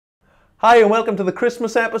Hi and welcome to the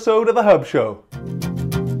Christmas episode of The Hub Show.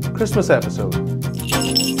 Christmas episode.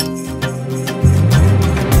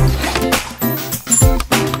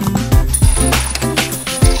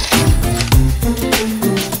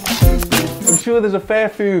 I'm sure there's a fair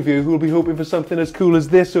few of you who will be hoping for something as cool as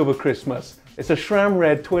this over Christmas. It's a SRAM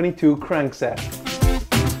Red 22 crankset.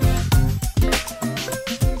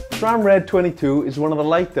 SRAM Red 22 is one of the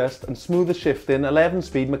lightest and smoothest shifting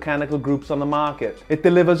 11-speed mechanical groups on the market. It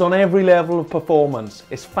delivers on every level of performance.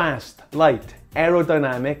 It's fast, light,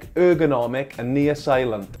 aerodynamic, ergonomic and near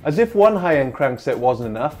silent. As if one high-end crankset wasn't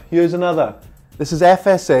enough, here's another. This is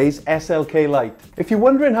FSA's SLK Lite. If you're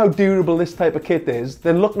wondering how durable this type of kit is,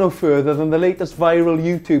 then look no further than the latest viral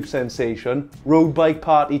YouTube sensation, Road Bike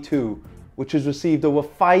Party 2, which has received over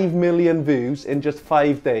 5 million views in just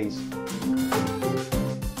 5 days.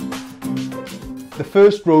 The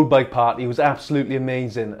first road bike party was absolutely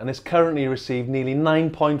amazing and has currently received nearly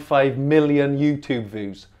 9.5 million YouTube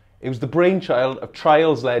views. It was the brainchild of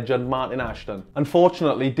trials legend Martyn Ashton.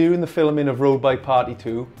 Unfortunately, during the filming of Road Bike Party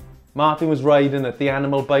 2, Martyn was riding at the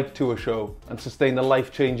Animal Bike Tour show and sustained a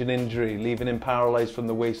life-changing injury, leaving him paralysed from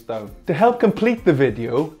the waist down. To help complete the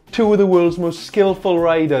video, two of the world's most skillful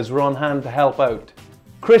riders were on hand to help out.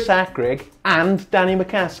 Chris Ackrig and Danny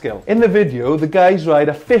McCaskill. In the video, the guys ride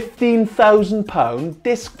a £15,000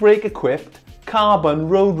 disc brake equipped carbon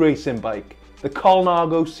road racing bike, the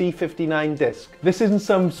Colnago C59 disc. This isn't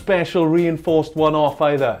some special reinforced one-off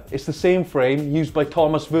either. It's the same frame used by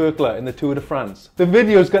Thomas Voeckler in the Tour de France. The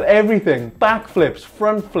video's got everything: backflips,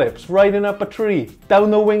 front flips, riding up a tree,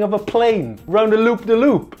 down the wing of a plane, round a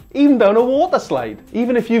loop-de-loop, even down a water slide.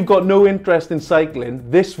 Even if you've got no interest in cycling,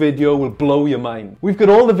 this video will blow your mind. We've got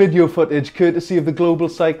all the video footage courtesy of the Global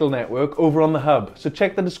Cycle Network over on the Hub, so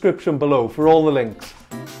check the description below for all the links.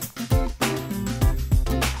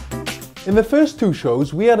 In the first two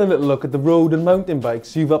shows, we had a little look at the road and mountain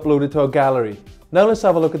bikes you've uploaded to our gallery. Now let's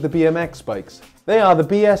have a look at the BMX bikes. They are the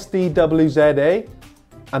BSD WZA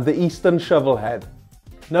and the Eastern Shovelhead.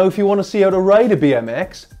 Now if you want to see how to ride a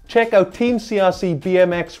BMX, check out Team CRC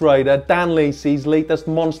BMX rider Dan Lacey's latest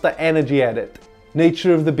Monster Energy edit,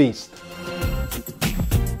 Nature of the Beast.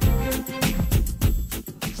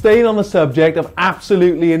 Staying on the subject of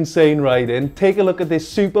absolutely insane riding, take a look at this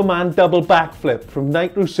Superman double backflip from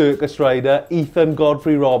Nitro circus rider Ethan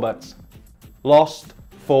Godfrey Roberts. Lost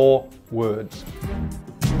for words.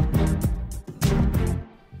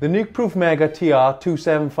 The Nuke-Proof Mega TR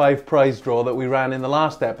 275 prize draw that we ran in the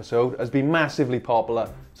last episode has been massively popular,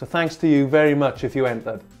 so thanks to you very much if you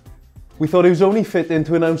entered. We thought it was only fitting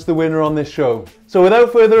to announce the winner on this show. So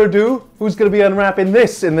without further ado, who's going to be unwrapping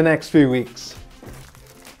this in the next few weeks?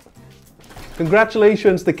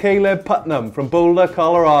 Congratulations to Caleb Putnam from Boulder,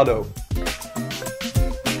 Colorado.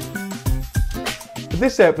 For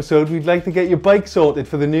this episode, we'd like to get your bike sorted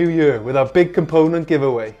for the new year with our big component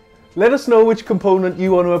giveaway. Let us know which component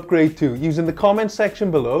you want to upgrade to using the comment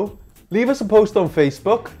section below. Leave us a post on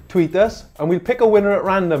Facebook, tweet us, and we'll pick a winner at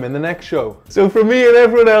random in the next show. So from me and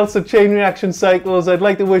everyone else at Chain Reaction Cycles, I'd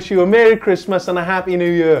like to wish you a Merry Christmas and a Happy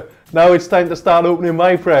New Year. Now it's time to start opening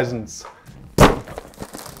my presents.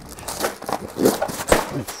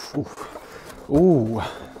 Ooh.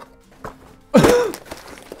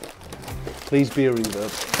 Please be a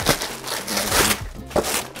reverb.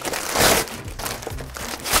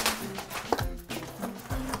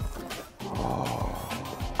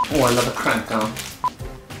 Oh, I love a crank down.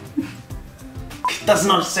 It does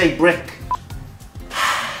not say brick.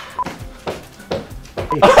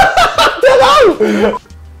 Hello!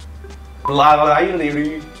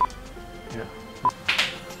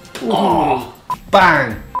 Oh,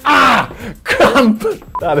 bang! Ah! Cramp!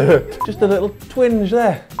 That hurt. Just a little twinge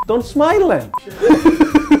there. Don't smile then.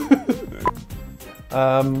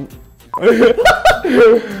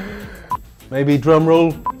 Maybe drum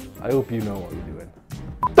roll. I hope you know what you're doing.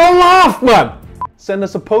 Don't laugh, man! Send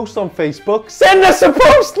us a post on Facebook. Send us a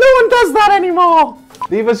post! No one does that anymore!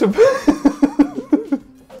 Leave us a...